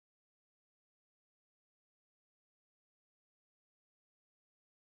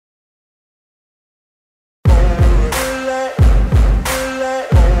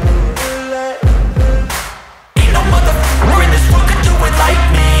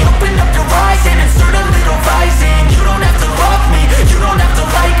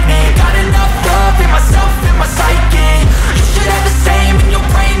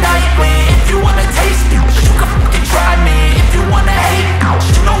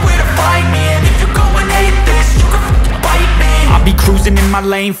cruising in my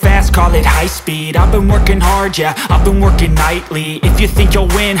lane fast, call it high speed. I've been working hard, yeah, I've been working nightly. If you think you'll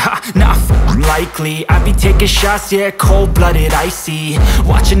win, ha, not likely. I be taking shots, yeah, cold-blooded, icy.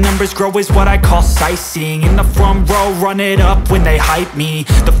 Watching numbers grow is what I call sightseeing. In the front row, run it up when they hype me.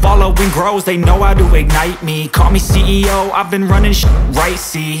 The following grows, they know how to ignite me. Call me CEO, I've been running right,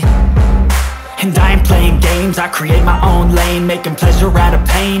 see. And I ain't playing games, I create my own lane, making pleasure out of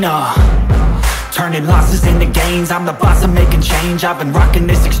pain, turning losses into gains. I'm the boss, I'm making change. I've been rocking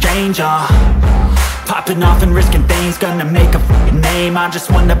this exchange, popping off and risking things. Gonna make a f***ing name. I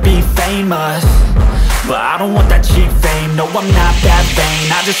just wanna be famous, but I don't want that cheap fame. No, I'm not that vain.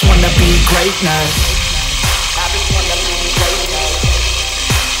 I just wanna be greatness. I just wanna be greatness.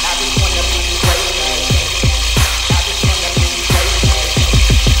 I just wanna be greatness. I just wanna be greatness.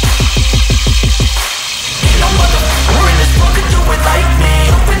 Ain't no motherfucker in this world could do it like me.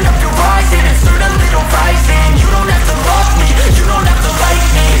 Open up your eyes and insert a little rising. You don't have to love me, you don't have to like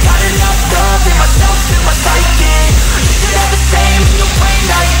me. Got enough love in myself, in my psyche. You should have the same in your brain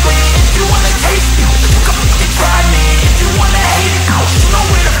nightly. If you wanna taste me, you can fucking try me. If you wanna hate me, you know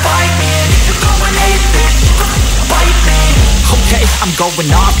where to find me. And if you go and hate this, you can fight me. Okay, I'm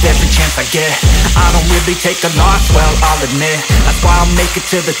going off every chance I get. I don't really take a loss, well, I'll admit. That's why I'll make it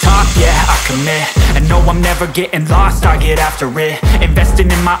to the top, yeah, I commit. And no, I'm never getting lost, I get after it.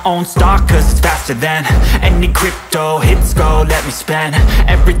 Investing in my own stock, cause it's faster than any crypto hits go, let me spend.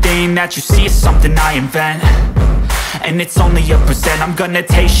 Everything that you see is something I invent, and it's only a percent. I'm gonna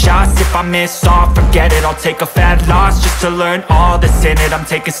take shots, if I miss all, forget it. I'll take a fat loss just to learn all that's in it. I'm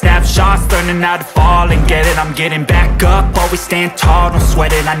taking snapshots, learning how to fall and get it. I'm getting back up, always stand tall, don't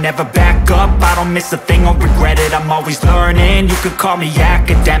sweat it. I never back up, I don't miss a thing or regret it. I'm always learning, you could call me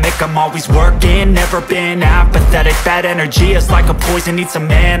academic. I'm always working, never been apathetic. That energy is like a poison, needs some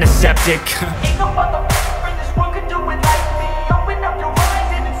antiseptic.